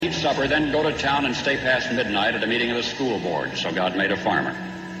supper, then go to town and stay past midnight at a meeting of the school board. So God made a farmer.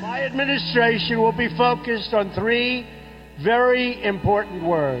 My administration will be focused on three very important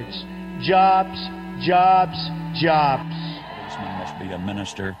words: jobs, jobs, jobs. A policeman must be a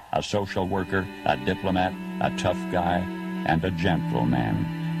minister, a social worker, a diplomat, a tough guy, and a gentleman.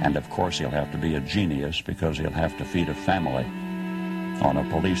 And of course he'll have to be a genius because he'll have to feed a family on a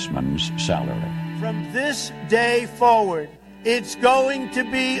policeman's salary. From this day forward, it's going to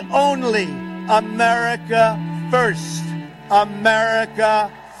be only America first.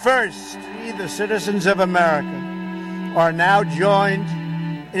 America first. We, the citizens of America, are now joined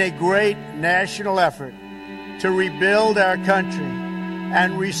in a great national effort to rebuild our country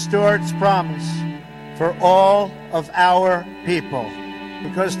and restore its promise for all of our people.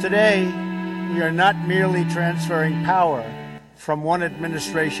 Because today, we are not merely transferring power from one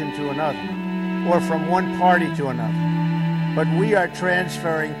administration to another, or from one party to another, but we are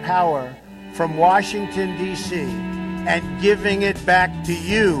transferring power from Washington, D.C., and giving it back to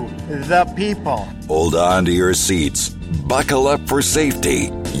you, the people. Hold on to your seats. Buckle up for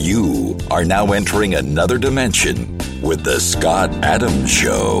safety. You are now entering another dimension with the Scott Adams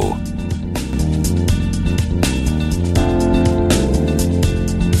Show.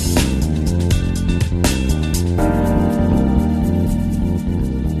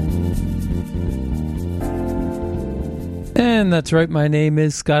 And that's right. My name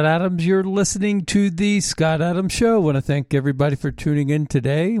is Scott Adams. You're listening to the Scott Adams Show. I want to thank everybody for tuning in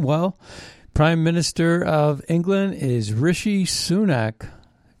today. Well, Prime Minister of England is Rishi Sunak.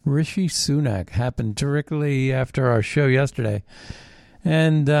 Rishi Sunak happened directly after our show yesterday.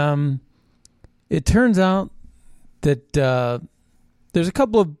 And it turns out that there's a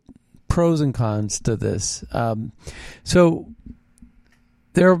couple of pros and cons to this. So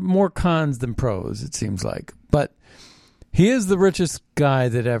there are more cons than pros, it seems like. But he is the richest guy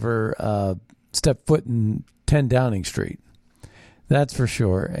that ever stepped foot in 10 Downing Street. That's for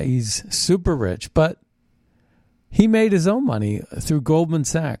sure. He's super rich, but he made his own money through Goldman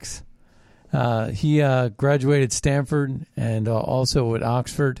Sachs. He graduated Stanford and also at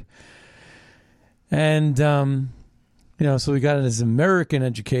Oxford. And, so he got his American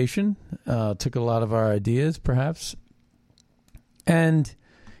education, took a lot of our ideas, perhaps. And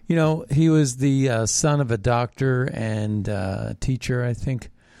he was the son of a doctor and teacher, I think,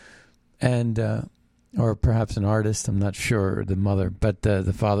 and or perhaps an artist. I'm not sure, the mother, but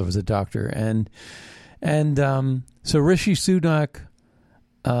the father was a doctor. And so Rishi Sunak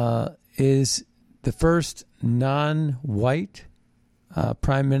is the first non-white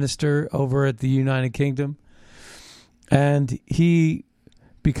prime minister over at the United Kingdom, and he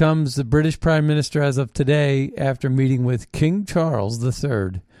becomes the British prime minister as of today after meeting with King Charles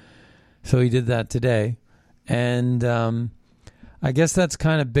III. So he did that today. And I guess that's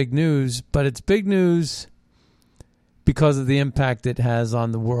kind of big news, but it's big news because of the impact it has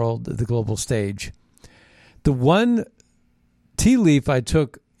on the world, the global stage. The one tea leaf I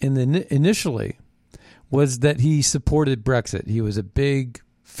took initially was that he supported Brexit. He was a big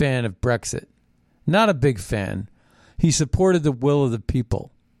fan of Brexit. Not a big fan. He supported the will of the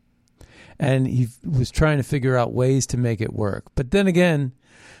people. And he was trying to figure out ways to make it work. But then again,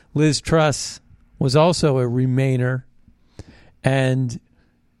 Liz Truss was also a Remainer and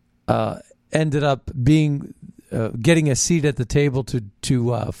ended up getting a seat at the table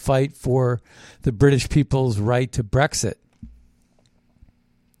to fight for the British people's right to Brexit.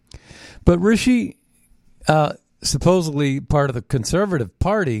 But Rishi, supposedly part of the Conservative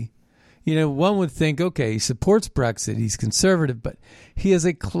Party, one would think, okay, he supports Brexit, he's conservative, but he is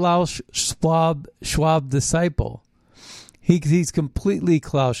a Klaus Schwab disciple. He's completely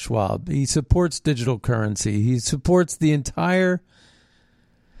Klaus Schwab. He supports digital currency. He supports the entire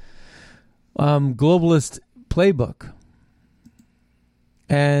globalist playbook.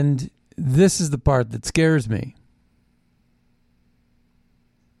 And this is the part that scares me.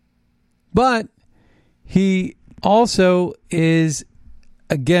 But he also is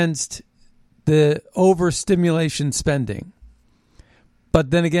against the overstimulation spending.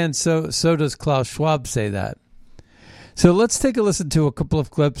 But then again, so does Klaus Schwab say that. So let's take a listen to a couple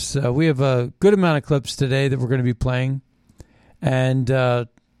of clips. We have a good amount of clips today that we're going to be playing. And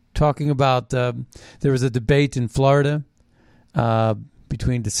talking about, there was a debate in Florida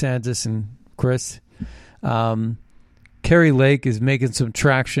between DeSantis and Chris. Kari Lake is making some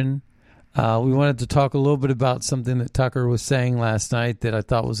traction. We wanted to talk a little bit about something that Tucker was saying last night that I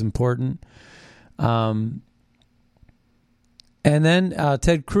thought was important. And then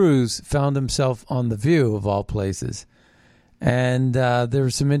Ted Cruz found himself on The View, of all places. And there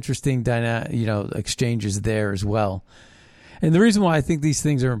were some interesting exchanges there as well. And the reason why I think these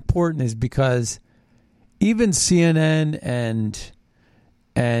things are important is because even CNN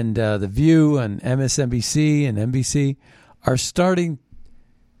and The View and MSNBC and NBC are starting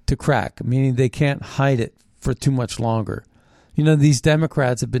to crack, meaning they can't hide it for too much longer. You know, these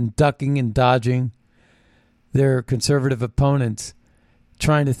Democrats have been ducking and dodging their conservative opponents,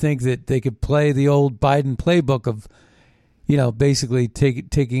 trying to think that they could play the old Biden playbook of, you know, basically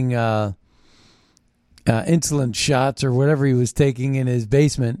taking insulin shots or whatever he was taking in his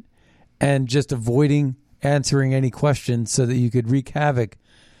basement and just avoiding answering any questions so that you could wreak havoc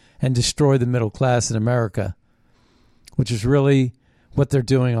and destroy the middle class in America, which is really what they're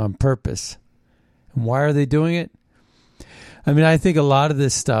doing on purpose. And why are they doing it? I mean, I think a lot of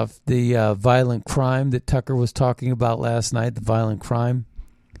this stuff, the violent crime that Tucker was talking about last night, the violent crime,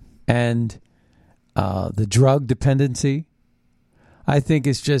 and the drug dependency, I think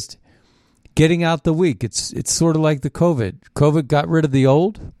it's just getting out the weak. It's sort of like the COVID. COVID got rid of the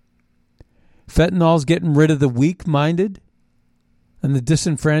old. Fentanyl's getting rid of the weak-minded and the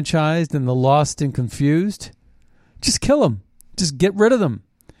disenfranchised and the lost and confused. Just kill them. Just get rid of them.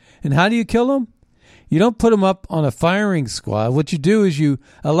 And how do you kill them? You don't put them up on a firing squad. What you do is you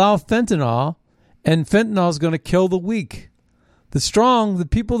allow fentanyl, and fentanyl is going to kill the weak. The strong, the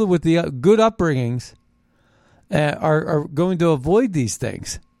people with the good upbringings are going to avoid these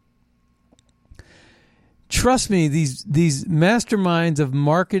things. Trust me, these masterminds of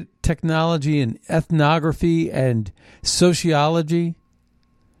market technology and ethnography and sociology,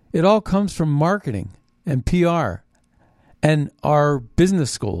 it all comes from marketing and PR and our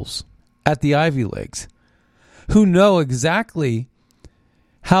business schools at the Ivy Leagues, who know exactly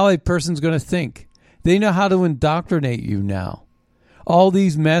how a person's going to think. They know how to indoctrinate you now. All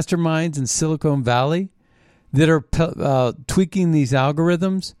these masterminds in Silicon Valley that are tweaking these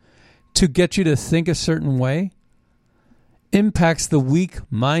algorithms to get you to think a certain way impacts the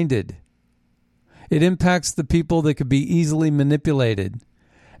weak-minded. It impacts the people that could be easily manipulated.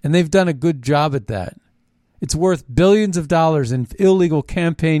 And they've done a good job at that. It's worth billions of dollars in illegal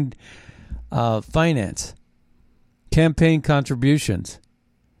campaign finance, campaign contributions.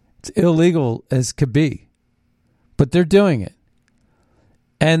 It's illegal as could be. But they're doing it.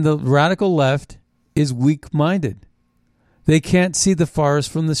 And the radical left is weak-minded. They can't see the forest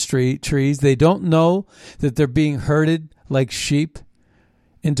from the trees. They don't know that they're being herded like sheep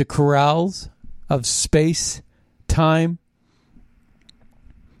into corrals of space, time.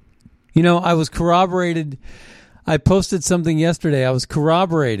 You know, I was corroborated. I posted something yesterday. I was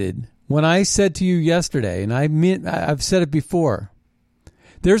corroborated when I said to you yesterday, and I've said it before,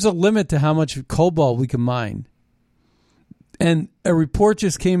 there's a limit to how much cobalt we can mine. And a report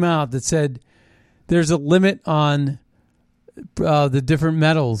just came out that said there's a limit on the different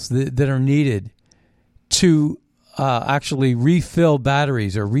metals that are needed to actually refill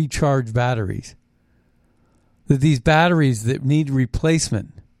batteries or recharge batteries. That these batteries that need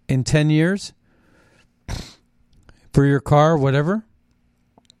replacement in 10 years for your car, whatever,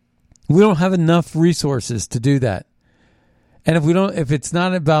 we don't have enough resources to do that. And if it's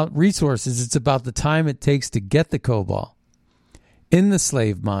not about resources, it's about the time it takes to get the cobalt in the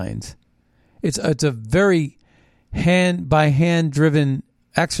slave mines. It's a very hand-by-hand driven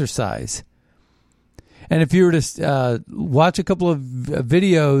exercise. And if you were to watch a couple of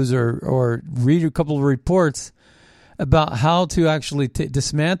videos or read a couple of reports about how to actually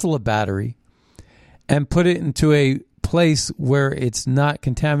dismantle a battery and put it into a place where it's not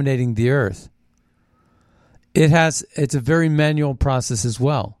contaminating the earth, it's a very manual process as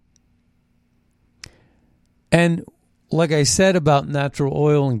well. And like I said about natural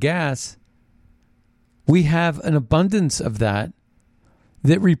oil and gas, we have an abundance of that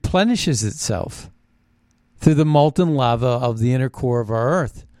replenishes itself through the molten lava of the inner core of our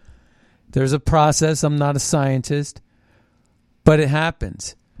earth. There's a process. I'm not a scientist, but it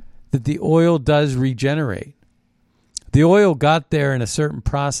happens that the oil does regenerate. The oil got there in a certain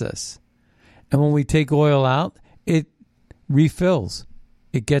process. And when we take oil out, it refills.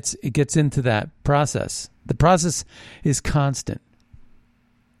 It gets into that process. The process is constant.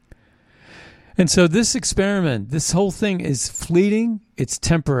 And so this experiment, this whole thing is fleeting. It's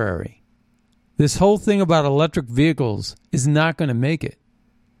temporary. This whole thing about electric vehicles is not going to make it.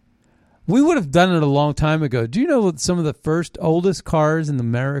 We would have done it a long time ago. Do you know what some of the oldest cars in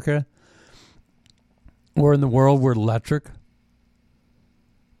America or in the world were electric?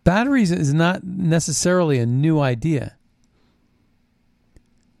 Batteries is not necessarily a new idea.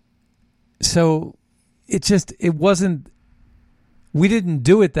 So it wasn't, we didn't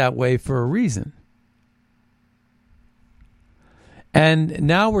do it that way for a reason. And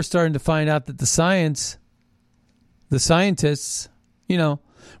now we're starting to find out that the science the scientists,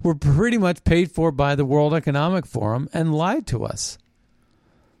 were pretty much paid for by the World Economic Forum and lied to us.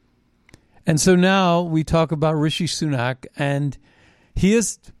 And so now we talk about Rishi Sunak, and he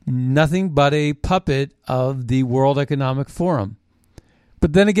is nothing but a puppet of the World Economic Forum.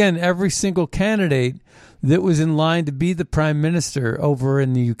 But then again, every single candidate that was in line to be the prime minister over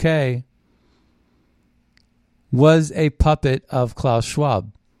in the UK was a puppet of Klaus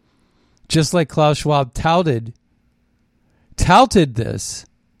Schwab. Just like Klaus Schwab touted this.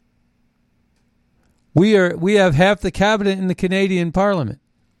 We have half the cabinet in the Canadian Parliament.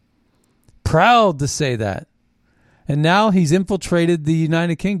 Proud to say that. And now he's infiltrated the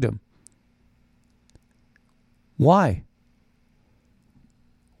United Kingdom. Why?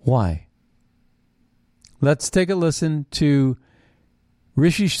 Why? Let's take a listen to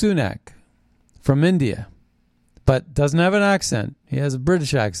Rishi Sunak from India, but doesn't have an accent. He has a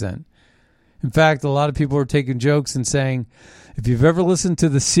British accent. In fact, a lot of people are taking jokes and saying, if you've ever listened to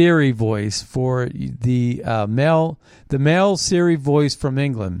the Siri voice for the male Siri voice from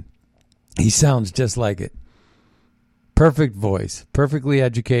England, he sounds just like it. Perfect voice, perfectly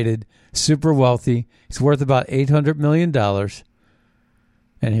educated, super wealthy. He's worth about $800 million.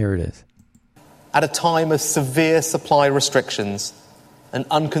 And here it is. At a time of severe supply restrictions, an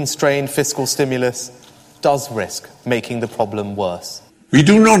unconstrained fiscal stimulus does risk making the problem worse. We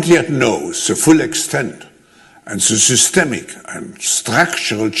do not yet know the full extent and the systemic and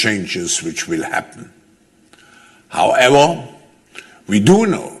structural changes which will happen. However, we do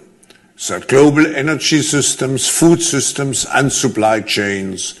know that global energy systems, food systems, and supply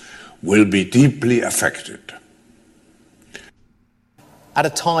chains will be deeply affected. At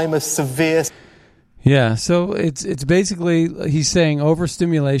a time of severe... Yeah, so it's basically, he's saying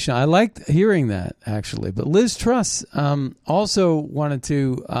overstimulation. I liked hearing that, actually. But Liz Truss also wanted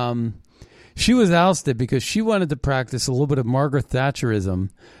to... she was ousted because she wanted to practice a little bit of Margaret Thatcherism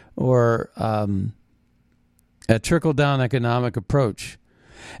or a trickle-down economic approach.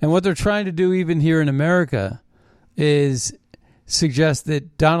 And what they're trying to do even here in America is suggest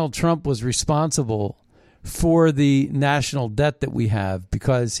that Donald Trump was responsible for the national debt that we have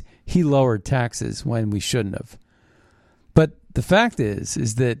because he lowered taxes when we shouldn't have. But the fact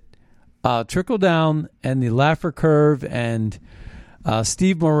is that trickle down and the Laffer curve and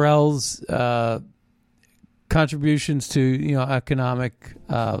Steve Morell's contributions to economic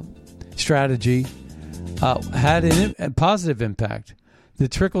strategy had a positive impact. The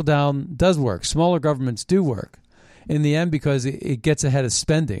trickle down does work. Smaller governments do work in the end because it gets ahead of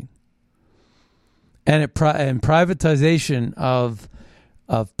spending. And and privatization of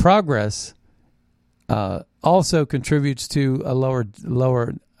progress also contributes to a lower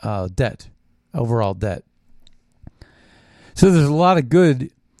debt, overall debt. So there's a lot of good,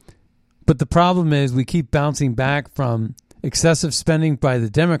 but the problem is we keep bouncing back from excessive spending by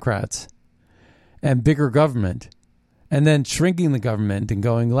the Democrats and bigger government, and then shrinking the government and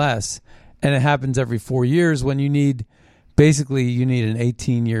going less. And it happens every 4 years when you need an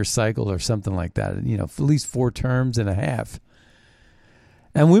 18-year cycle or something like that, at least 4 terms and a half.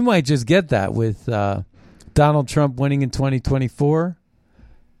 And we might just get that with Donald Trump winning in 2024,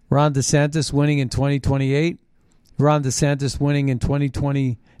 Ron DeSantis winning in 2028, Ron DeSantis winning in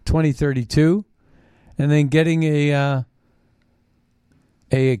 2032, and then getting a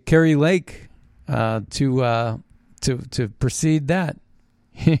Kerry Lake to precede that.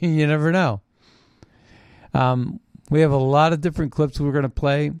 You never know. We have a lot of different clips we're going to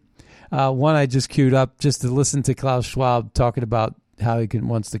play. One I just queued up just to listen to Klaus Schwab talking about how he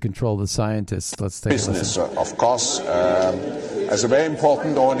wants to control the scientists. Let's take a listen. Business, of course, as a very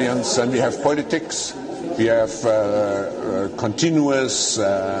important audience. And we have politics. We have continuous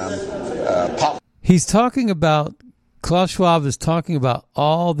He's talking about, Klaus Schwab is talking about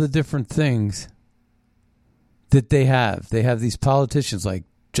all the different things that they have. They have these politicians like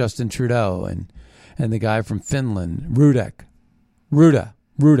Justin Trudeau and the guy from Finland, Ruda.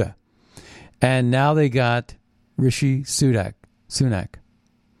 And now they got Rishi Sunak.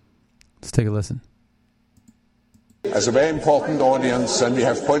 Let's take a listen. As a very important audience, and we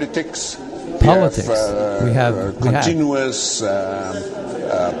have politics. We have continuous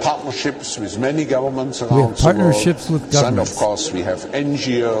partnerships with many governments around the world. Partnerships with governments. And of course, we have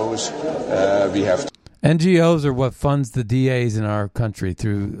NGOs. NGOs are what funds the DAs in our country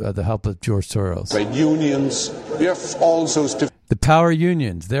through the help of George Soros. Trade unions. We have all those different... The power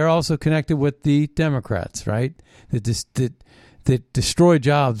unions. They're also connected with the Democrats, right? That destroy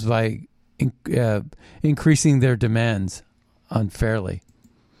jobs by increasing their demands unfairly.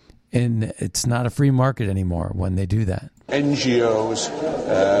 And it's not a free market anymore when they do that. NGOs,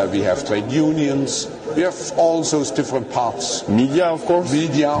 we have trade unions, We have all those different parts. Media, of course.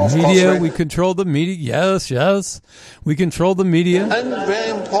 Media, we control the media. Yes. We control the media. And very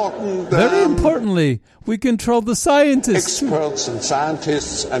important. Very importantly, we control the scientists. Experts and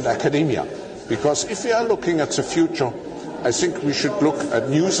scientists and academia. Because if we are looking at the future, I think we should look at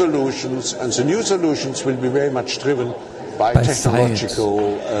new solutions, and the new solutions will be very much driven by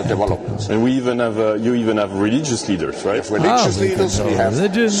technological developments. And we even have you even have religious leaders, right? Religious leaders, we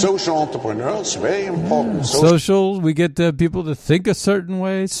have social entrepreneurs, very important. Social, we get people to think a certain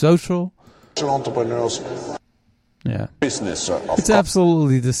way. Social entrepreneurs. Yeah. Business. It's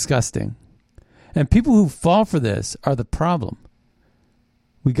absolutely disgusting. And people who fall for this are the problem.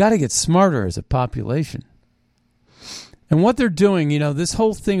 We got to get smarter as a population. And what they're doing, this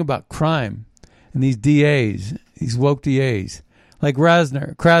whole thing about crime and these DAs, these woke DAs, like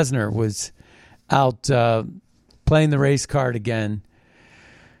Krasner was out playing the race card again,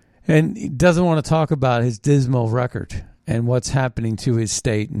 and he doesn't want to talk about his dismal record and what's happening to his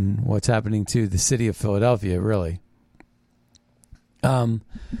state and what's happening to the city of Philadelphia, really. And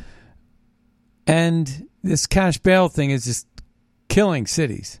this cash bail thing is just killing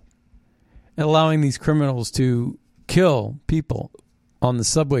cities and allowing these criminals to kill people on the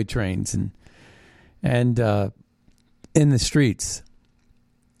subway trains and in the streets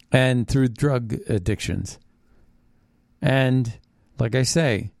and through drug addictions. And like I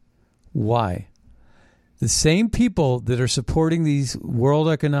say, why? The same people that are supporting these World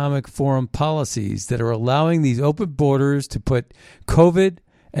Economic Forum policies that are allowing these open borders to put COVID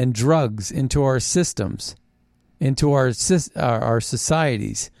and drugs into our systems, into our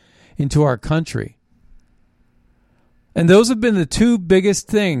societies, into our country. And those have been the two biggest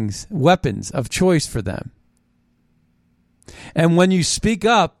things, weapons of choice for them. And when you speak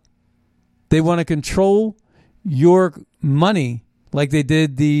up, they want to control your money like they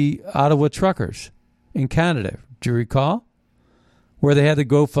did the Ottawa truckers in Canada. Do you recall? Where they had the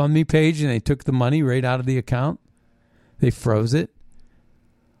GoFundMe page and they took the money right out of the account. They froze it.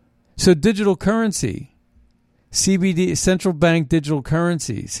 So digital currency, CBD, central bank digital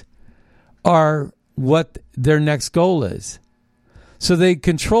currencies, are what their next goal is. So they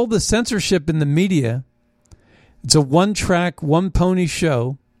control the censorship in the media. It's a one-track, one-pony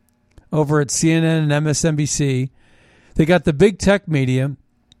show over at CNN and MSNBC. They got the big tech media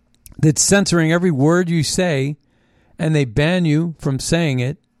that's censoring every word you say, and they ban you from saying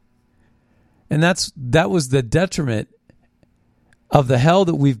it. And that was the detriment of the hell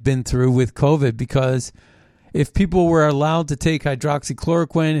that we've been through with COVID, because if people were allowed to take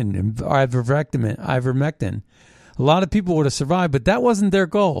hydroxychloroquine and ivermectin, a lot of people would have survived, but that wasn't their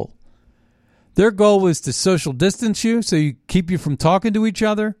goal. Their goal was to social distance you, so you keep you from talking to each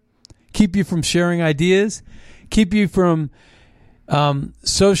other, keep you from sharing ideas, keep you from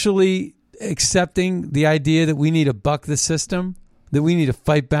socially accepting the idea that we need to buck the system, that we need to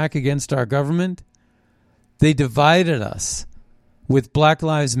fight back against our government. They divided us with Black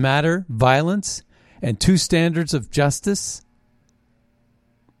Lives Matter violence and two standards of justice.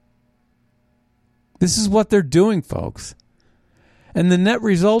 This is what they're doing, folks. And the net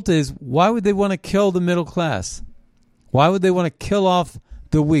result is, why would they want to kill the middle class? Why would they want to kill off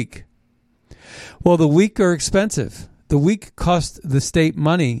the weak? Well, the weak are expensive. The weak cost the state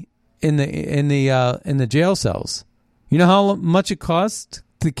money in the jail cells. You know how much it costs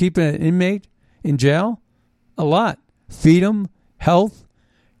to keep an inmate in jail? A lot. Feed them, health,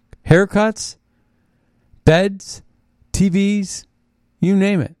 haircuts, beds, TVs, you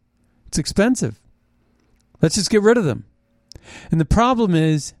name it. It's expensive. Let's just get rid of them. And the problem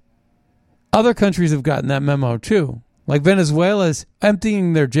is, other countries have gotten that memo too. Like Venezuela's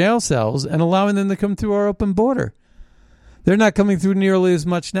emptying their jail cells and allowing them to come through our open border. They're not coming through nearly as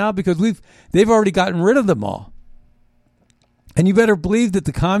much now because they've already gotten rid of them all. And you better believe that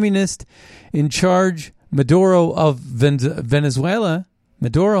the communist in charge, Maduro of Venezuela,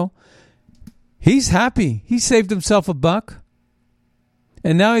 he's happy. He saved himself a buck.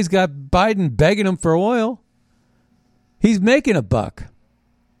 And now he's got Biden begging him for oil. He's making a buck.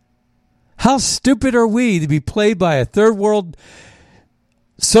 How stupid are we to be played by a third world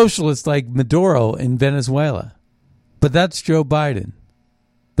socialist like Maduro in Venezuela? But that's Joe Biden.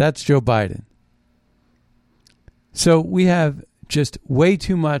 That's Joe Biden. So we have just way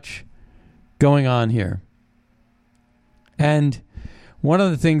too much going on here. And one of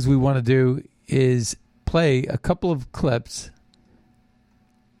the things we want to do is play a couple of clips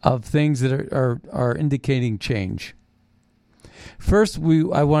of things that are indicating change. First,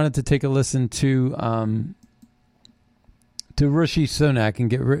 I wanted to take a listen to to Rishi Sunak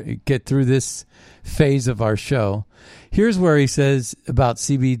and get through this phase of our show. Here's where he says about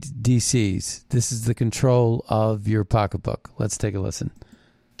CBDCs. This is the control of your pocketbook. Let's take a listen.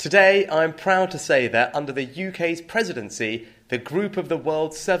 Today, I'm proud to say that under the UK's presidency, the group of the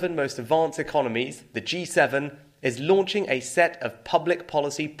world's 7 most advanced economies, the G7, is launching a set of public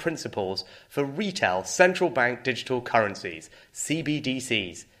policy principles for retail central bank digital currencies,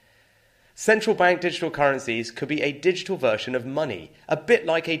 CBDCs. Central bank digital currencies could be a digital version of money, a bit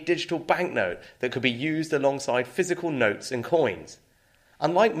like a digital banknote that could be used alongside physical notes and coins.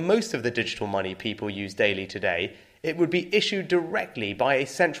 Unlike most of the digital money people use daily today, it would be issued directly by a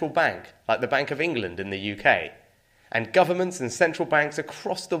central bank, like the Bank of England in the UK. And governments and central banks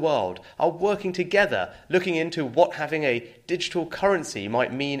across the world are working together, looking into what having a digital currency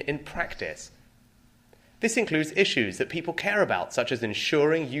might mean in practice. This includes issues that people care about, such as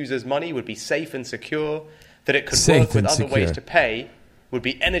ensuring users' money would be safe and secure, that it could work with other ways to pay, would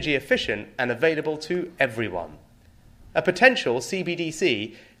be energy efficient and available to everyone. A potential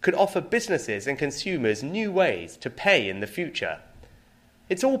CBDC could offer businesses and consumers new ways to pay in the future.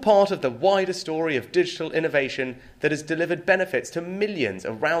 It's all part of the wider story of digital innovation that has delivered benefits to millions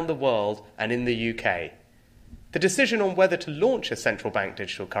around the world and in the UK. The decision on whether to launch a central bank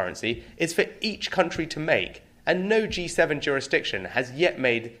digital currency is for each country to make, and no G7 jurisdiction has yet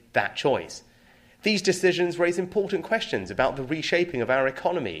made that choice. These decisions raise important questions about the reshaping of our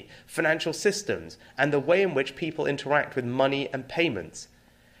economy, financial systems, and the way in which people interact with money and payments.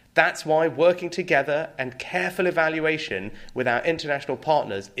 That's why working together and careful evaluation with our international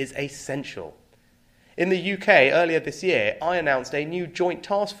partners is essential. In the UK, earlier this year, I announced a new joint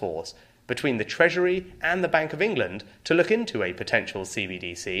task force between the Treasury and the Bank of England to look into a potential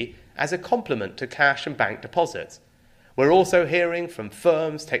CBDC as a complement to cash and bank deposits. We're also hearing from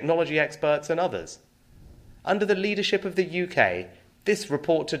firms, technology experts and others. Under the leadership of the UK, this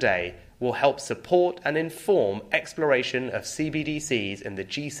report today will help support and inform exploration of CBDCs in the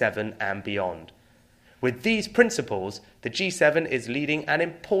G7 and beyond. With these principles, the G7 is leading an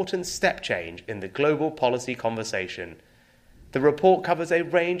important step change in the global policy conversation. The report covers a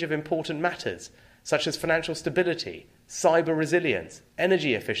range of important matters, such as financial stability, cyber resilience,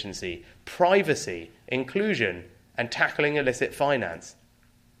 energy efficiency, privacy, inclusion, and tackling illicit finance.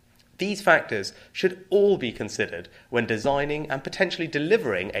 These factors should all be considered when designing and potentially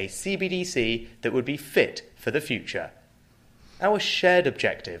delivering a CBDC that would be fit for the future. Our shared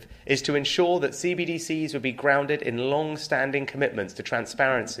objective is to ensure that CBDCs would be grounded in long-standing commitments to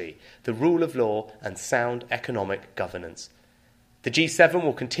transparency, the rule of law, and sound economic governance. The G7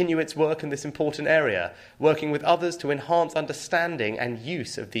 will continue its work in this important area, working with others to enhance understanding and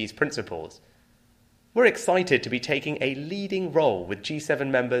use of these principles. We're excited to be taking a leading role with G7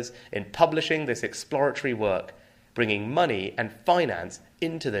 members in publishing this exploratory work, bringing money and finance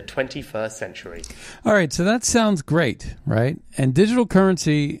into the 21st century. All right, so that sounds great, right? And digital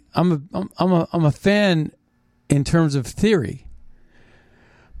currency, I'm a fan in terms of theory.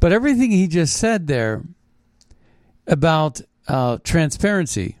 But everything he just said there about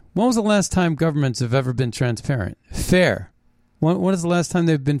transparency, when was the last time governments have ever been transparent? Fair. When is the last time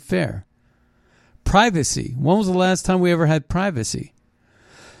they've been fair? Privacy. When was the last time we ever had privacy?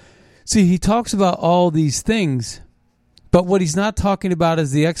 See, he talks about all these things, but what he's not talking about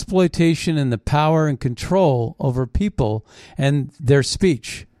is the exploitation and the power and control over people and their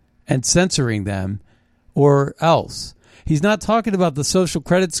speech and censoring them or else. He's not talking about the social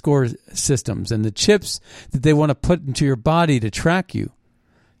credit score systems and the chips that they want to put into your body to track you,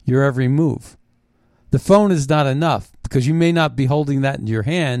 your every move. The phone is not enough because you may not be holding that in your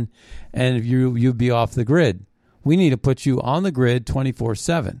hand and you'd be off the grid. We need to put you on the grid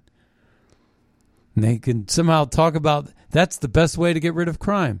 24/7. And they can somehow talk about that's the best way to get rid of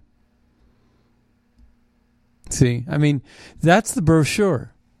crime. See, I mean, that's the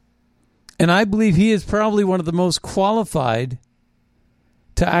brochure. And I believe he is probably one of the most qualified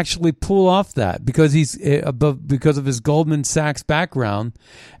to actually pull off that because because of his Goldman Sachs background,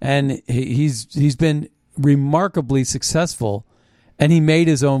 and he's been remarkably successful, and he made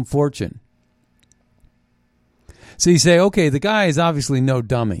his own fortune. So you say, okay, the guy is obviously no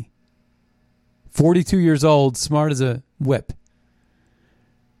dummy. 42 years old, smart as a whip.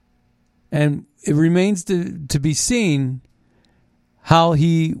 And it remains to be seen how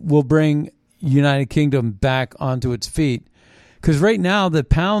he will bring United Kingdom back onto its feet. Because right now the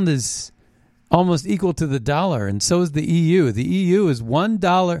pound is almost equal to the dollar, and so is the EU. The EU is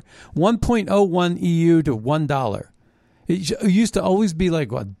 $1, 1.01 EU to $1. It used to always be like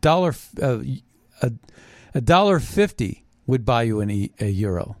 $1.50 would buy you a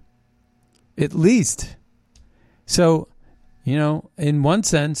euro, at least. So You know, in one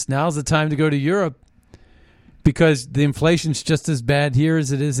sense, now's the time to go to Europe because the inflation's just as bad here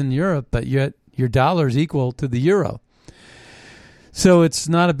as it is in Europe, but yet your dollar is equal to the euro. So it's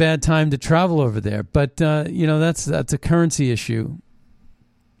not a bad time to travel over there. But, you know, that's a currency issue.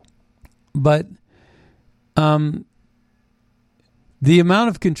 But the amount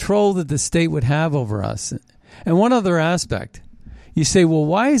of control that the state would have over us. And one other aspect, you say, well,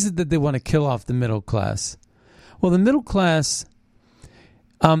 why is it that they want to kill off the middle class? Well, the middle class,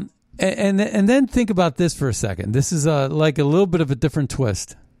 and then think about this for a second. This is like a little bit of a different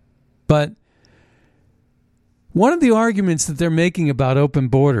twist. But one of the arguments that they're making about open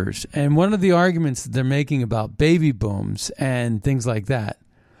borders and one of the arguments that they're making about baby booms and things like that,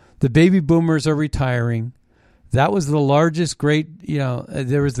 the baby boomers are retiring. That was the largest great, you know,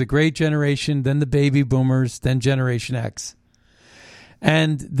 there was the great generation, then the baby boomers, then Generation X.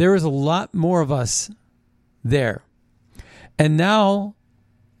 And there was a lot more of us there. And now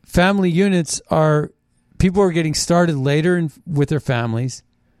family units people are getting started later with their families.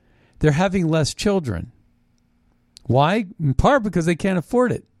 They're having less children. Why? In part because they can't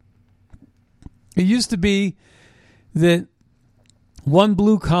afford it. It used to be that one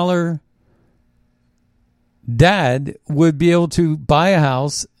blue-collar dad would be able to buy a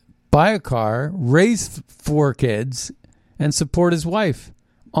house, buy a car, raise 4 kids, and support his wife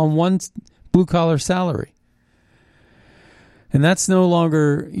on one blue-collar salary. And that's no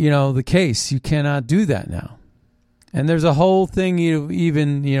longer, you know, the case. You cannot do that now. And there's a whole thing,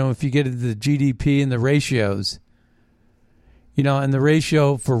 even, you know, if you get into the GDP and the ratios, you know, and the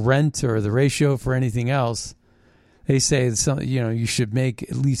ratio for rent or the ratio for anything else, they say, you know, you should make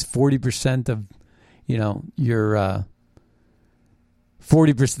at least 40% of, you know, your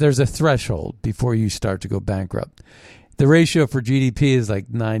 40%. There's a threshold before you start to go bankrupt. The ratio for GDP is like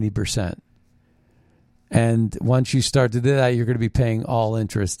 90%. And once you start to do that, you're going to be paying all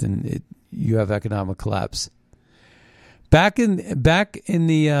interest and you have economic collapse. Back in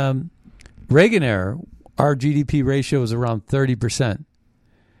the Reagan era, our GDP ratio was around 30%.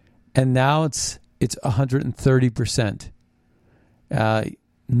 And now it's 130%.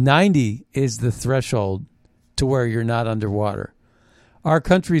 90 is the threshold to where you're not underwater. Our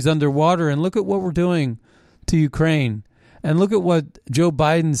country's underwater, and look at what we're doing to Ukraine. And look at what Joe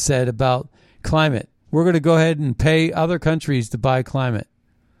Biden said about climate. We're going to go ahead and pay other countries to buy climate.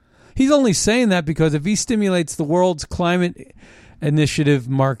 He's only saying that because if he stimulates the world's climate initiative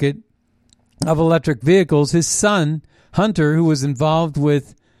market of electric vehicles, his son, Hunter, who was involved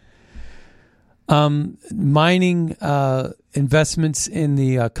with mining investments in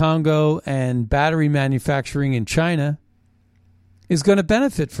the Congo and battery manufacturing in China, is going to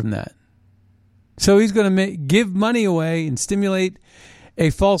benefit from that. So he's going to give money away and stimulate a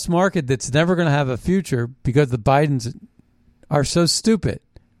false market that's never going to have a future because the Bidens are so stupid.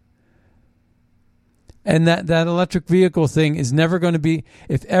 And that electric vehicle thing is never going to be...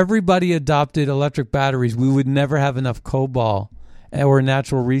 If everybody adopted electric batteries, we would never have enough cobalt or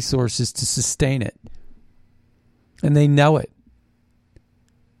natural resources to sustain it. And they know it.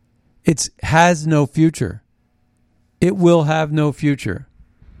 It has no future. It will have no future.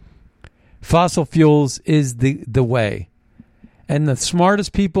 Fossil fuels is the way. And the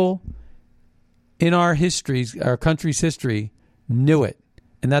smartest people in our country's history, knew it.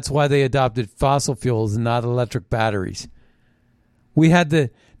 And that's why they adopted fossil fuels and not electric batteries. We had the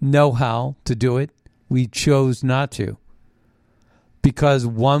know-how to do it. We chose not to. Because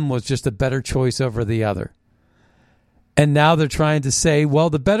one was just a better choice over the other. And now they're trying to say, well,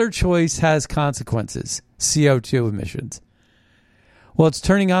 the better choice has consequences. CO2 emissions. Well, it's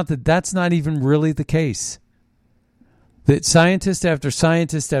turning out that that's not even really the case. That scientist after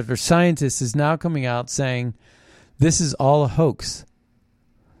scientist after scientist is now coming out saying this is all a hoax.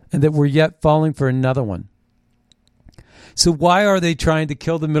 And that we're yet falling for another one. So why are they trying to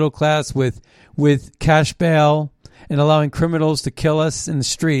kill the middle class with cash bail and allowing criminals to kill us in the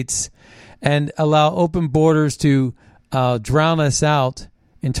streets and allow open borders to drown us out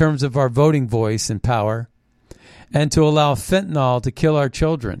in terms of our voting voice and power, and to allow fentanyl to kill our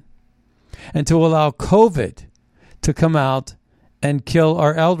children, and to allow COVID to come out and kill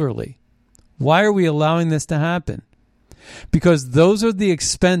our elderly? Why are we allowing this to happen? Because those are the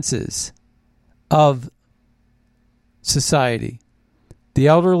expenses of society. The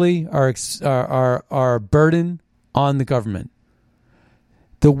elderly are a burden on the government.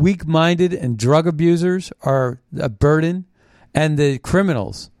 The weak-minded and drug abusers are a burden, and the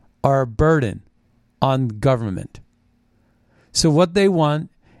criminals are a burden on government. So what they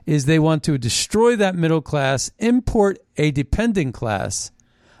want is they want to destroy that middle class, import a dependent class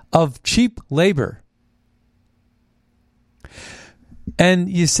of cheap labor. And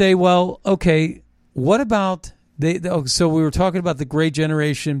you say, well, okay, what about so we were talking about the great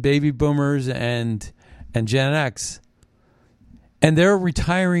generation, baby boomers and Gen X, and they're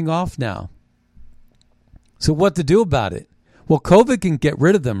retiring off now. So what to do about it? Well, COVID can get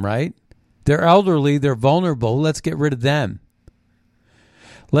rid of them, right? They're elderly, they're vulnerable. Let's get rid of them.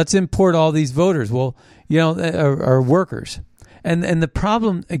 Let's import all these voters. Well, are workers. And the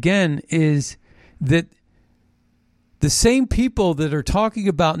problem, again, is that the same people that are talking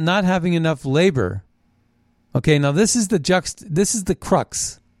about not having enough labor. Okay, now this is the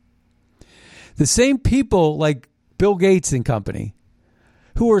crux. The same people like Bill Gates and company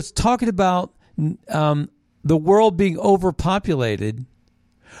who are talking about the world being overpopulated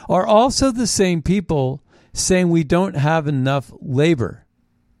are also the same people saying we don't have enough labor.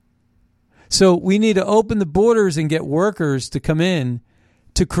 So we need to open the borders and get workers to come in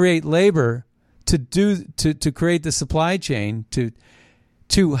to create labor, to create the supply chain,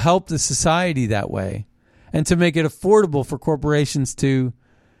 to help the society that way, and to make it affordable for corporations to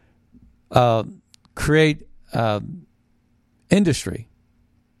create industry.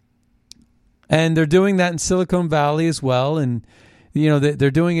 And they're doing that in Silicon Valley as well, and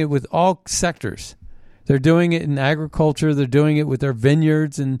they're doing it with all sectors. They're doing it in agriculture. They're doing it with our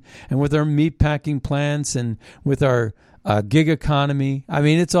vineyards and with our meat packing plants and with our gig economy. I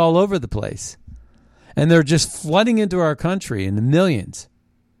mean, it's all over the place. And they're just flooding into our country in the millions.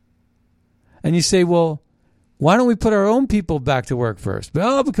 And you say, well, why don't we put our own people back to work first?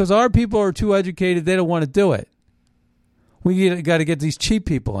 Well, because our people are too educated. They don't want to do it. We got to get these cheap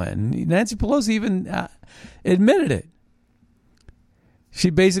people in. Nancy Pelosi even admitted it. She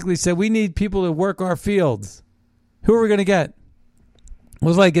basically said, we need people to work our fields. Who are we going to get? It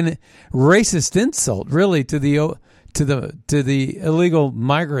was like a racist insult, really, to the illegal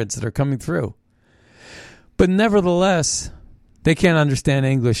migrants that are coming through. But nevertheless, they can't understand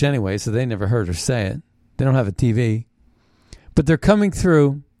English anyway, so they never heard her say it. They don't have a TV. But they're coming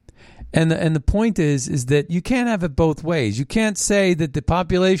through, and the point is that you can't have it both ways. You can't say that the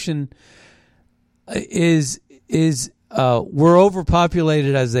population is we're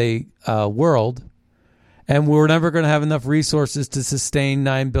overpopulated as a world, and we're never going to have enough resources to sustain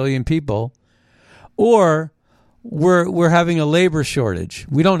 9 billion people, or we're having a labor shortage.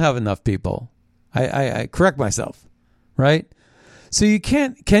 We don't have enough people. I correct myself, right? So you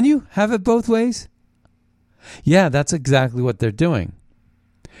can't. Can you have it both ways? Yeah, that's exactly what they're doing.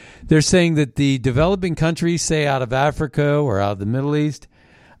 They're saying that the developing countries, say out of Africa or out of the Middle East,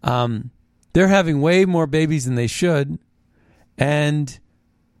 they're having way more babies than they should. And,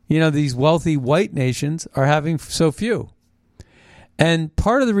 these wealthy white nations are having so few. And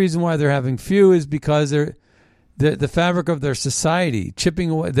part of the reason why they're having few is because the fabric of their society chipping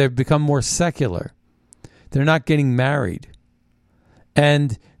away. They've become more secular. They're not getting married.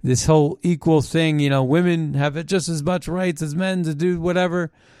 And this whole equal thing, women have just as much rights as men to do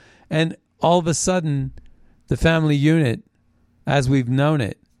whatever. And all of a sudden, the family unit, as we've known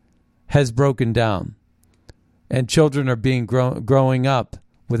it, has broken down. And children are being growing up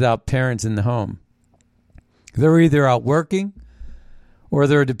without parents in the home. They're either out working, or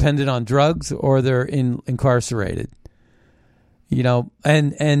they're dependent on drugs, or they're incarcerated.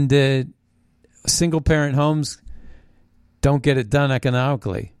 And single parent homes don't get it done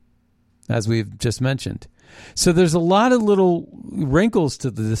economically, as we've just mentioned. So there's a lot of little wrinkles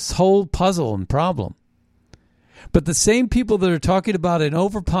to this whole puzzle and problem. But the same people that are talking about an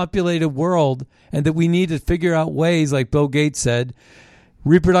overpopulated world and that we need to figure out ways, like Bill Gates said,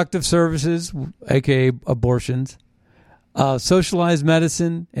 reproductive services, a.k.a. abortions, socialized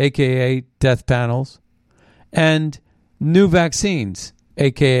medicine, a.k.a. death panels, and new vaccines,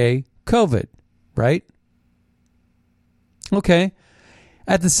 a.k.a. COVID, right? Okay.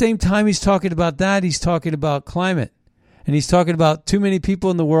 At the same time he's talking about that, he's talking about climate. And he's talking about too many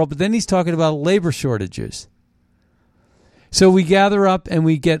people in the world, but then he's talking about labor shortages. So we gather up and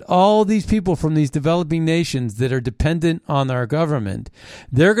we get all these people from these developing nations that are dependent on our government.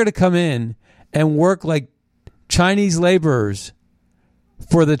 They're going to come in and work like Chinese laborers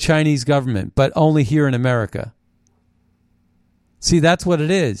for the Chinese government, but only here in America. See, that's what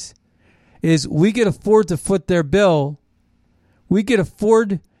it is we can afford to foot their bill. We can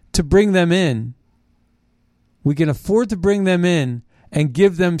afford to bring them in. We can afford to bring them in and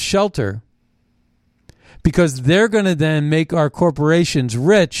give them shelter, because they're going to then make our corporations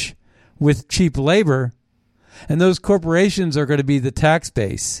rich with cheap labor, and those corporations are going to be the tax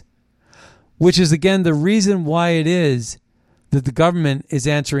base, which is, again, the reason why it is that the government is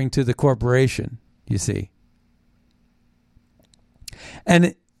answering to the corporation, you see.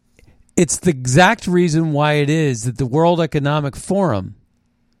 And It's the exact reason why it is that the World Economic Forum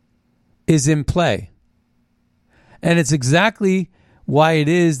is in play. And it's exactly why it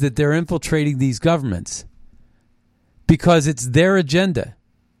is that they're infiltrating these governments. Because it's their agenda.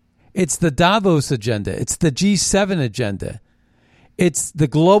 It's the Davos agenda. It's the G7 agenda. It's the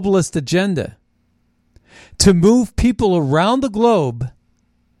globalist agenda. To move people around the globe,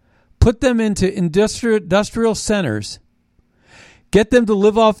 put them into industrial centers, get them to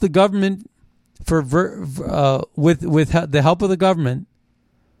live off the government with the help of the government,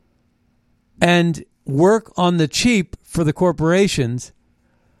 and work on the cheap for the corporations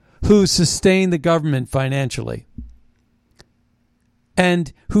who sustain the government financially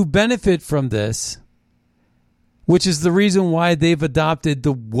and who benefit from this, which is the reason why they've adopted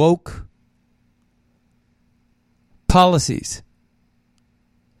the woke policies.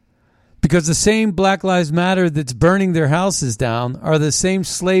 Because the same Black Lives Matter that's burning their houses down are the same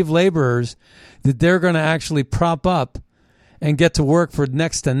slave laborers that they're going to actually prop up and get to work for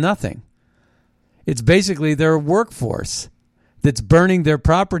next to nothing. It's basically their workforce that's burning their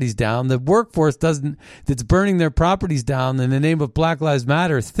properties down. The workforce that's burning their properties down in the name of Black Lives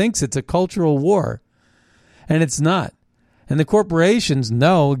Matter thinks it's a cultural war, and it's not. And the corporations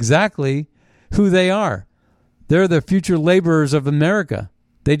know exactly who they are. They're the future laborers of America.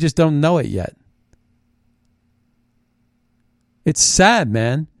 They just don't know it yet. It's sad,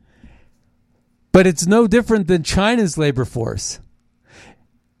 man. But it's no different than China's labor force.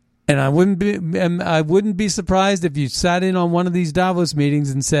 And I wouldn't be surprised if you sat in on one of these Davos meetings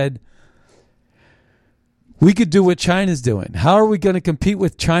and said, we could do what China's doing. How are we going to compete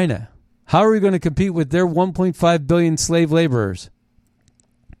with China? How are we going to compete with their 1.5 billion slave laborers?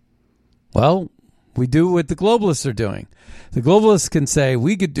 Well, we do what the globalists are doing. The globalists can say,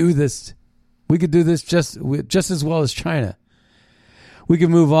 we could do this. We could do this just as well as China. We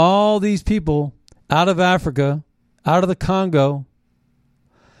can move all these people out of Africa, out of the Congo,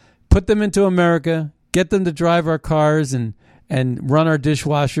 put them into America, get them to drive our cars and run our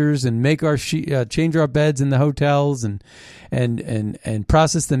dishwashers and make our change our beds in the hotels and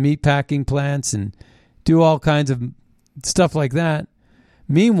process the meat packing plants and do all kinds of stuff like that.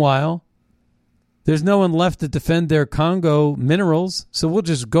 Meanwhile, there's no one left to defend their Congo minerals, so we'll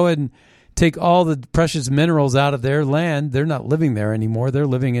just go ahead and take all the precious minerals out of their land. They're not living there anymore. They're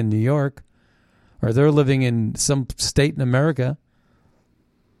living in New York, or they're living in some state in America,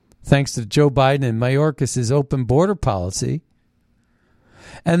 thanks to Joe Biden and Mayorkas' open border policy.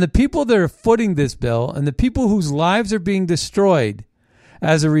 And the people that are footing this bill and the people whose lives are being destroyed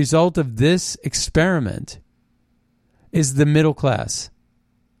as a result of this experiment is the middle class,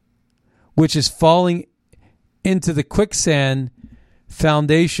 which is falling into the quicksand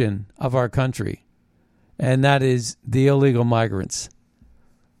foundation of our country, and that is the illegal migrants.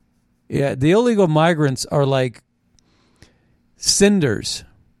 Yeah, the illegal migrants are like cinders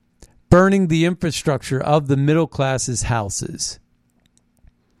burning the infrastructure of the middle class's houses.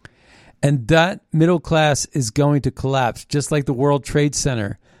 And that middle class is going to collapse, just like the World Trade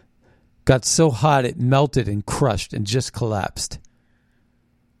Center got so hot it melted and crushed and just collapsed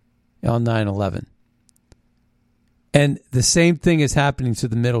on 9/11. And the same thing is happening to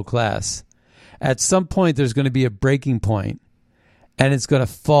the middle class. At some point, there's going to be a breaking point, and it's going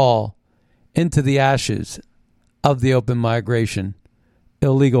to fall into the ashes of the open migration,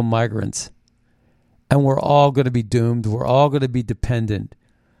 illegal migrants. And we're all going to be doomed. We're all going to be dependent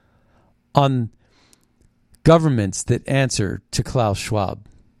on governments that answer to Klaus Schwab.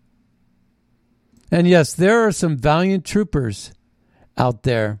 And yes, there are some valiant troopers out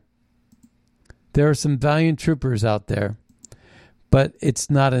there. There are some valiant troopers out there, but it's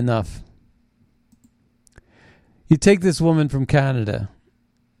not enough. You take this woman from Canada.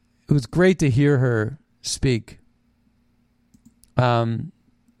 It was great to hear her speak. Let's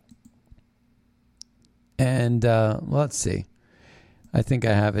see. I think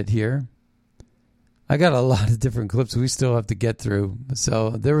I have it here. I got a lot of different clips we still have to get through.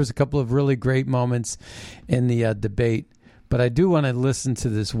 So there was a couple of really great moments in the debate. But I do want to listen to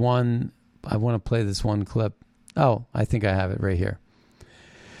this one. I want to play this one clip. Oh, I think I have it right here.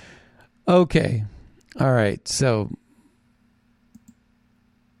 Okay. All right. So,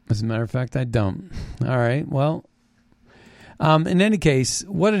 as a matter of fact, I don't. All right. Well, in any case,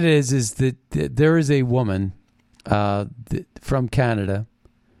 what it is that there is a woman from Canada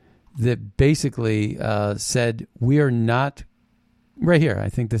that basically said, we are not, right here, I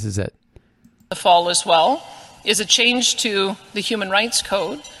think this is it. The fall as well is a change to the Human Rights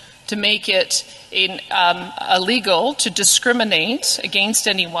Code to make it illegal to discriminate against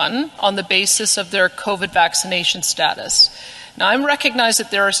anyone on the basis of their COVID vaccination status. Now, I recognize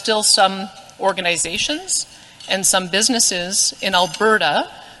that there are still some organizations and some businesses in Alberta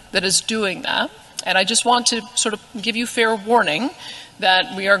that is doing that. And I just want to sort of give you fair warning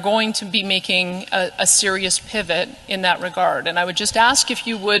that we are going to be making a serious pivot in that regard. And I would just ask if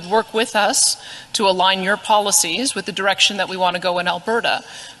you would work with us to align your policies with the direction that we want to go in Alberta.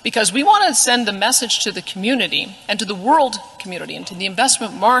 Because we want to send the message to the community and to the world community and to the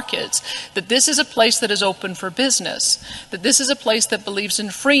investment markets that this is a place that is open for business, that this is a place that believes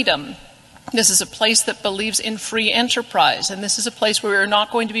in freedom. This is a place that believes in free enterprise, and this is a place where we're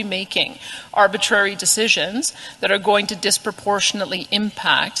not going to be making arbitrary decisions that are going to disproportionately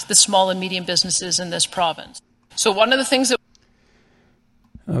impact the small and medium businesses in this province. So one of the things that...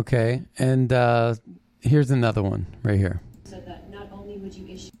 Okay, and here's another one right here. Said that not only would you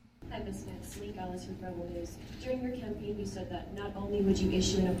issue... Hi, Ms. Nance, Lee Gallus with Rebel News. During your campaign, you said that not only would you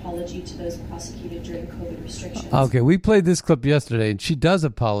issue an apology to those prosecuted during COVID restrictions... Okay, we played this clip yesterday, and she does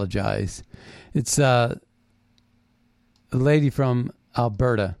apologize. It's a lady from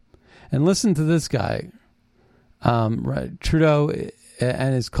Alberta. And listen to this guy, Trudeau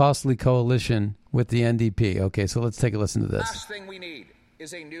and his costly coalition with the NDP. Okay, so let's take a listen to this. The last thing we need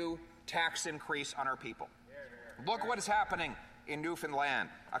is a new tax increase on our people. Look what is happening in Newfoundland.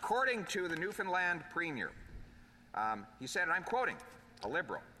 According to the Newfoundland Premier, he said, and I'm quoting, a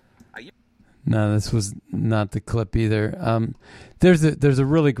Liberal. No, this was not the clip either. There's a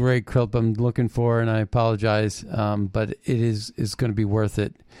really great clip I'm looking for, and I apologize, but it is going to be worth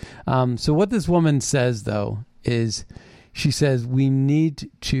it. So what this woman says, though, is she says we need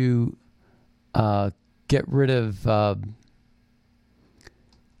to get rid of the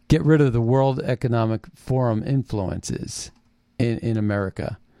World Economic Forum influences in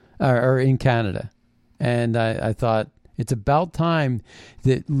America or in Canada, and I thought, it's about time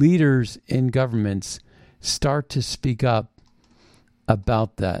that leaders in governments start to speak up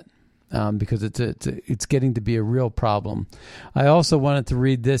about that because it's getting to be a real problem. I also wanted to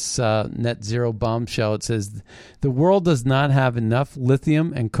read this net zero bombshell. It says, the world does not have enough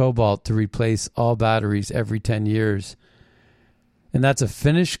lithium and cobalt to replace all batteries every 10 years. And that's a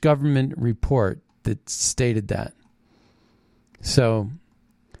Finnish government report that stated that. So...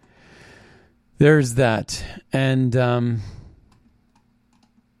 there's that. And,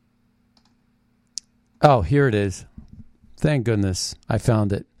 oh, here it is. Thank goodness I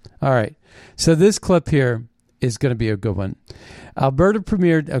found it. All right. So this clip here is going to be a good one. Alberta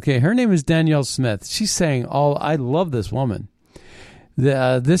premiered, okay, her name is Danielle Smith. She's saying, I love this woman.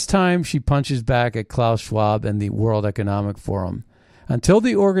 This time she punches back at Klaus Schwab and the World Economic Forum. Until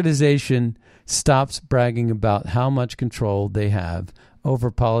the organization stops bragging about how much control they have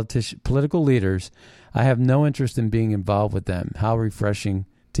over political leaders, I have no interest in being involved with them. How refreshing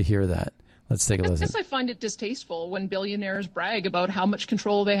to hear that. Let's take a listen. I guess I find it distasteful when billionaires brag about how much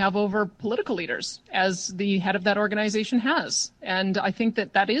control they have over political leaders, as the head of that organization has. And I think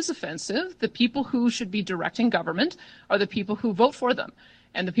that is offensive. The people who should be directing government are the people who vote for them.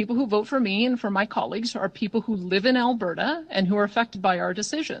 And the people who vote for me and for my colleagues are people who live in Alberta and who are affected by our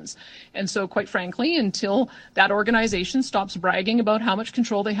decisions. And so, quite frankly, until that organization stops bragging about how much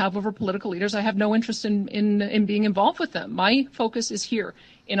control they have over political leaders, I have no interest in being involved with them. My focus is here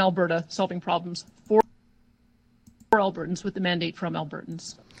in Alberta, solving problems for Albertans with the mandate from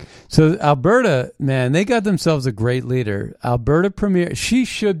Albertans. So Alberta, man, they got themselves a great leader. Alberta Premier, she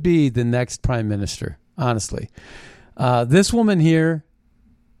should be the next prime minister, honestly. This woman here,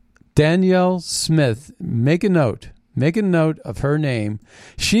 Danielle Smith, make a note of her name.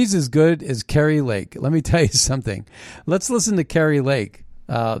 She's as good as Carrie Lake. Let me tell you something. Let's listen to Carrie Lake.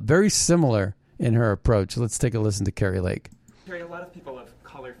 Very similar in her approach. Let's take a listen to Carrie Lake. Carrie, a lot of people of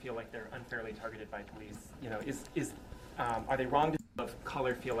color feel like they're unfairly targeted by police. You know, are they wrong to of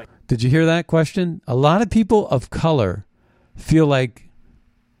color feel like? Did you hear that question? A lot of people of color feel like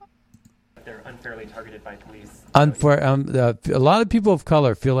they're unfairly targeted by police. A lot of people of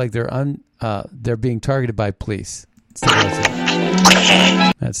color feel like they're being targeted by police.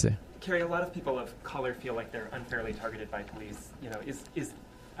 Let's see. Carrie, a lot of people of color feel like they're unfairly targeted by police. You know,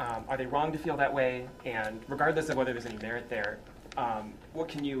 are they wrong to feel that way? And regardless of whether there's any merit there, what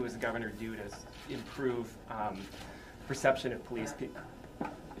can you as a governor do to improve perception of police?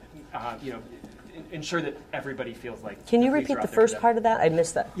 Ensure that everybody feels like. Can you repeat the first part of that? I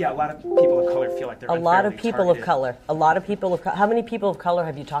missed that. Yeah, a lot of people of color feel like they're unfairly targeted. A lot of people of color. How many people of color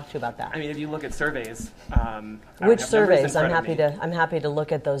have you talked to about that? I mean, if you look at surveys. Which surveys? I'm happy to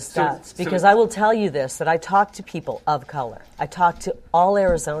look at those stats because I will tell you this: that I talk to people of color. I talk to all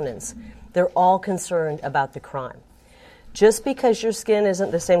Arizonans. They're all concerned about the crime. Just because your skin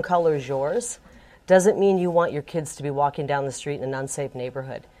isn't the same color as yours doesn't mean you want your kids to be walking down the street in an unsafe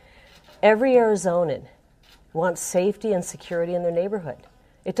neighborhood. Every Arizonan wants safety and security in their neighborhood.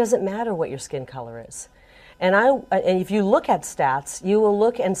 It doesn't matter what your skin color is. And if you look at stats, you will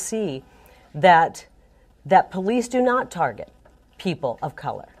look and see that police do not target people of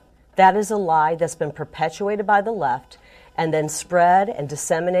color. That is a lie that's been perpetuated by the left and then spread and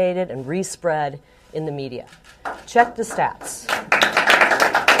disseminated and respread in the media. Check the stats.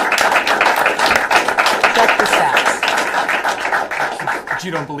 Check the stats. But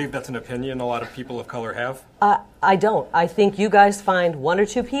you don't believe that's an opinion a lot of people of color have? I don't. I think you guys find 1 or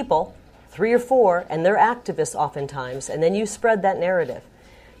 2 people, 3 or 4, and they're activists oftentimes, and then you spread that narrative.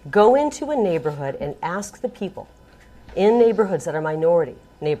 Go into a neighborhood and ask the people in neighborhoods that are minority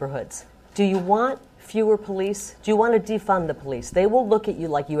neighborhoods, do you want fewer police? Do you want to defund the police? They will look at you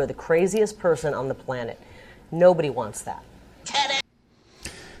like you are the craziest person on the planet. Nobody wants that.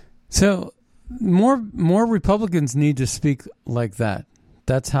 So more Republicans need to speak like that.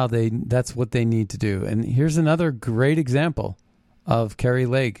 That's what they need to do. And here's another great example of Kari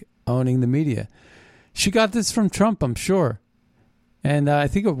Lake owning the media. She got this from Trump, I'm sure. And I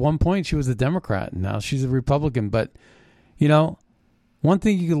think at one point she was a Democrat, and now she's a Republican. But, one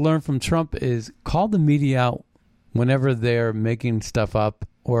thing you can learn from Trump is call the media out whenever they're making stuff up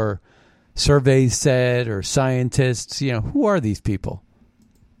or surveys said or scientists. Who are these people?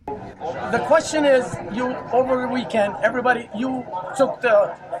 The question is, over the weekend, you took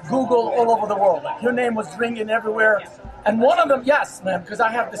the Google all over the world. Like, your name was ringing everywhere. And one of them, yes, ma'am, because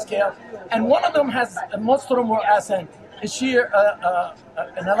I have the scale. And one of them has, most of them were asking, is she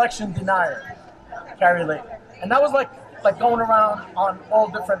an election denier, Kari Lake? And that was like going around on all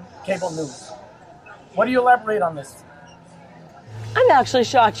different cable news. What do you elaborate on this? I'm actually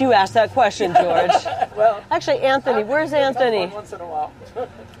shocked you asked that question, George. Well, actually, Anthony, where's Anthony? Once in a while.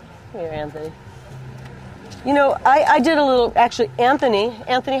 Here, Anthony. I did a little, actually, Anthony,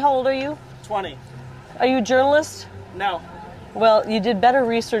 how old are you? 20. Are you a journalist? No. Well, you did better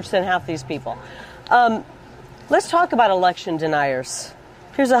research than half these people. Let's talk about election deniers.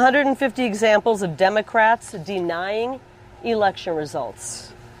 Here's 150 examples of Democrats denying election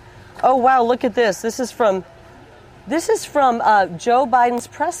results. Oh, wow, look at this. This is from Joe Biden's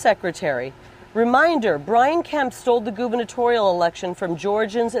press secretary. Reminder, Brian Kemp stole the gubernatorial election from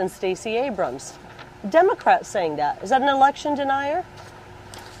Georgians and Stacey Abrams. Democrats saying that. Is that an election denier?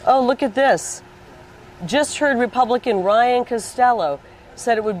 Oh, look at this. Just heard Republican Ryan Costello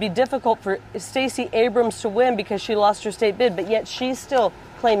said it would be difficult for Stacey Abrams to win because she lost her state bid, but yet she's still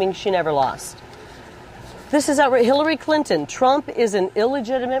claiming she never lost. This is outrageous. Hillary Clinton. Trump is an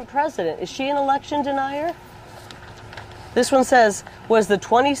illegitimate president. Is she an election denier? This one says, was the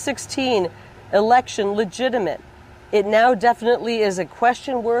 2016 election legitimate? It now definitely is a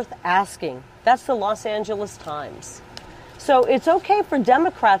question worth asking. That's the Los Angeles Times. So it's okay for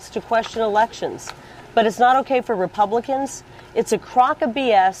Democrats to question elections, but it's not okay for Republicans. It's a crock of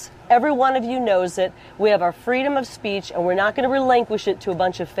BS. Every one of you knows it. We have our freedom of speech, and we're not going to relinquish it to a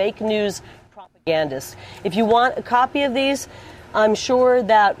bunch of fake news propagandists. If you want a copy of these, I'm sure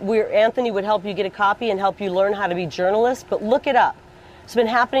that Anthony would help you get a copy and help you learn how to be journalists, but look it up. It's been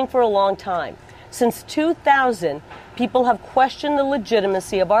happening for a long time. Since 2000, people have questioned the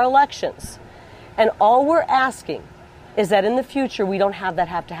legitimacy of our elections. And all we're asking is that in the future, we don't have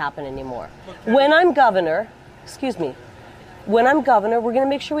to happen anymore. When I'm governor, we're going to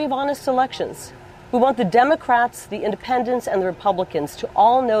make sure we have honest elections. We want the Democrats, the Independents, and the Republicans to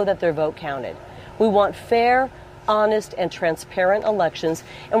all know that their vote counted. We want fair, honest, and transparent elections,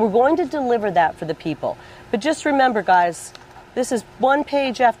 and we're going to deliver that for the people. But just remember, guys, this is one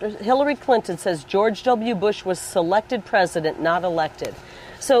page after Hillary Clinton says George W. Bush was selected president, not elected.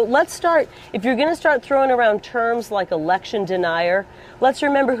 So let's start, if you're going to start throwing around terms like election denier, let's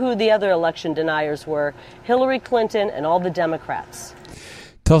remember who the other election deniers were, Hillary Clinton and all the Democrats.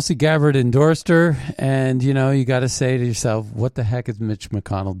 Tulsi Gabbard endorsed her, and, you got to say to yourself, what the heck is Mitch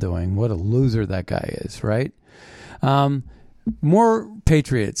McConnell doing? What a loser that guy is, right? More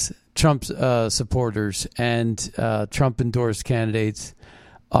patriots, Trump's supporters, and Trump-endorsed candidates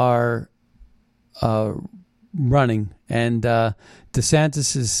are running, and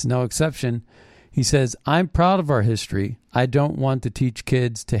DeSantis is no exception. He says, I'm proud of our history. I don't want to teach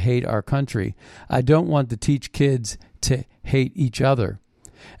kids to hate our country. I don't want to teach kids to hate each other.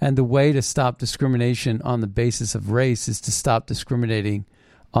 And the way to stop discrimination on the basis of race is to stop discriminating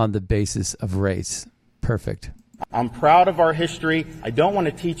on the basis of race. Perfect. I'm proud of our history. I don't want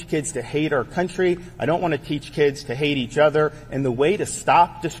to teach kids to hate our country. I don't want to teach kids to hate each other. And the way to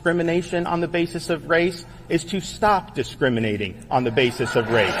stop discrimination on the basis of race is to stop discriminating on the basis of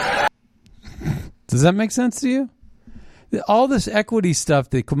race. Does that make sense to you? All this equity stuff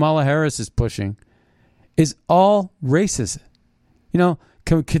that Kamala Harris is pushing is all racist. You know,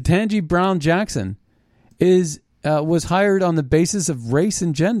 Ketanji Brown Jackson was hired on the basis of race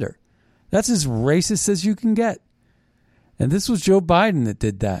and gender. That's as racist as you can get. And this was Joe Biden that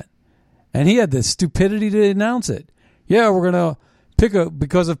did that. And he had the stupidity to announce it. Yeah, we're going to pick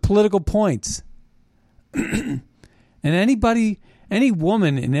because of political points. And any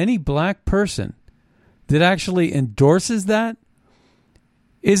woman and any black person that actually endorses that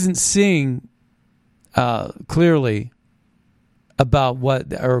isn't seeing clearly about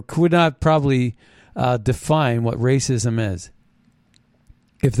what, or could not probably define what racism is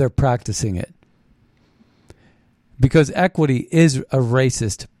if they're practicing it. Because equity is a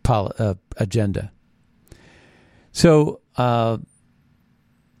racist agenda. So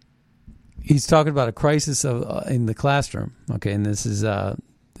he's talking about a crisis in the classroom. Okay, and this is Ron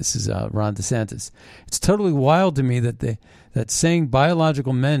DeSantis. It's totally wild to me that saying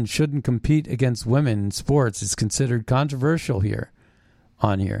biological men shouldn't compete against women in sports is considered controversial here.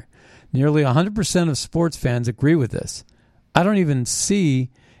 Nearly 100% of sports fans agree with this. I don't even see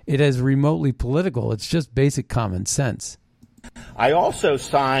it as remotely political. It's just basic common sense. I also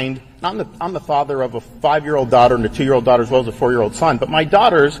signed, I'm the father of a 5-year-old daughter and a 2-year-old daughter as well as a 4-year-old son, but my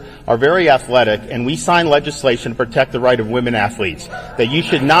daughters are very athletic, and we signed legislation to protect the right of women athletes. That you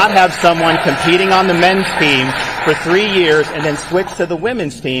should not have someone competing on the men's team for 3 years and then switch to the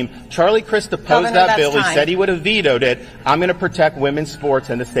women's team. Charlie Crist opposed that bill. He said he would have vetoed it. I'm going to protect women's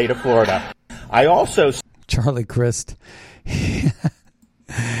sports in the state of Florida. I also... Charlie Crist.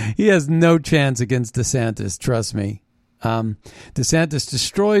 He has no chance against DeSantis, trust me. DeSantis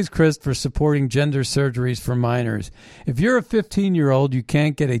destroys Crist for supporting gender surgeries for minors. If you're a 15-year-old, you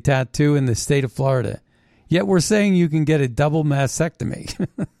can't get a tattoo in the state of Florida. Yet we're saying you can get a double mastectomy.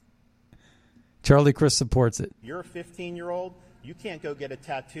 Charlie Crist supports it. You're a 15-year-old, you can't go get a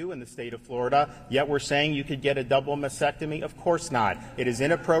tattoo in the state of Florida, yet we're saying you could get a double mastectomy? Of course not. It is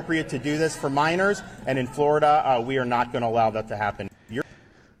inappropriate to do this for minors, and in Florida, we are not going to allow that to happen.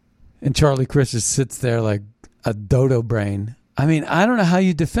 And Charlie Crist just sits there like a dodo brain. I mean, I don't know how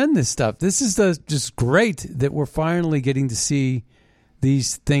you defend this stuff. This is just great that we're finally getting to see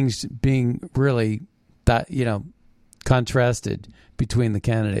these things being really, contrasted between the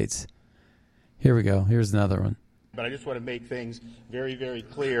candidates. Here we go. Here's another one. But I just want to make things very, very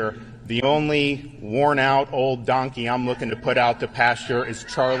clear. The only worn-out old donkey I'm looking to put out to pasture is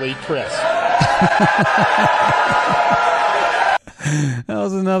Charlie Crist. That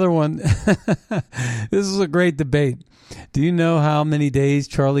was another one. This is a great debate. Do you know how many days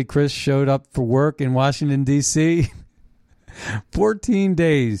Charlie Crist showed up for work in Washington, D.C.? 14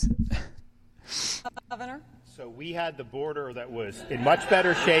 days. Governor? So we had the border that was in much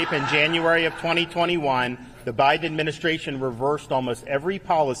better shape in January of 2021. The Biden administration reversed almost every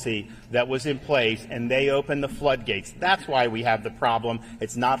policy that was in place, and they opened the floodgates. That's why we have the problem.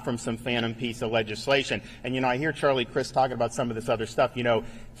 It's not from some phantom piece of legislation. And, I hear Charlie Crist talking about some of this other stuff.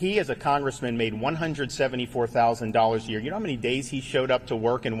 He as a congressman made $174,000 a year. You know how many days he showed up to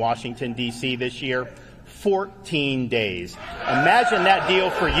work in Washington, D.C. this year? 14 days. Imagine that deal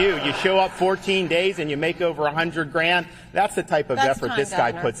for you. You show up 14 days and you make over $100,000. That's the type of effort this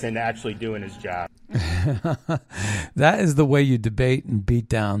guy puts into actually doing his job. That is the way you debate and beat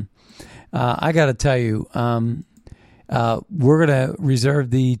down. I got to tell you, we're going to reserve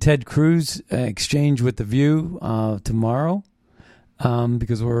the Ted Cruz exchange with The View tomorrow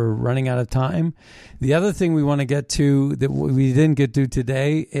because we're running out of time. The other thing we want to get to that we didn't get to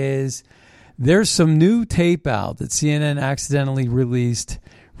today is there's some new tape out that CNN accidentally released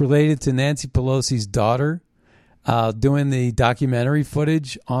related to Nancy Pelosi's daughter doing the documentary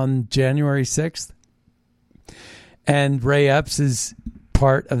footage on January 6th. And Ray Epps is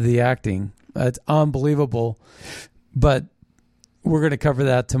part of the acting. It's unbelievable. But we're going to cover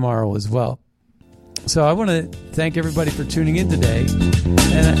that tomorrow as well. So I want to thank everybody for tuning in today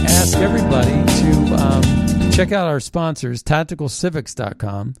and ask everybody to check out our sponsors,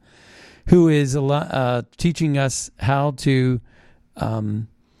 tacticalcivics.com, who is teaching us how to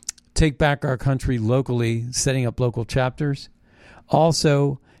take back our country locally, setting up local chapters.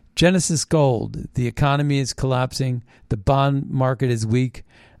 Also, Genesis Gold. The economy is collapsing. The bond market is weak.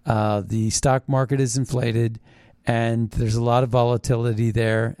 The stock market is inflated. And there's a lot of volatility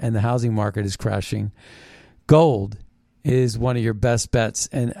there. And the housing market is crashing. Gold is one of your best bets.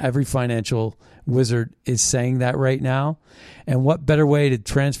 And every financial wizard is saying that right now. And what better way to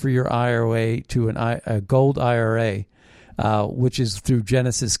transfer your IRA to a gold IRA, which is through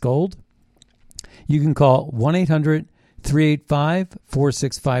Genesis Gold? You can call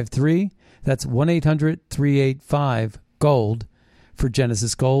 1-800-385-4653. That's 1-800-385-GOLD for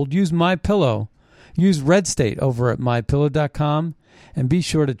Genesis Gold. Use MyPillow. Use Red State over at MyPillow.com. And be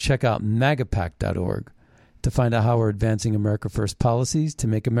sure to check out MAGAPAC.org to find out how we're advancing America First policies to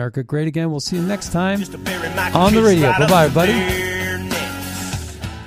make America great again. We'll see you next time on the radio. Bye-bye, everybody.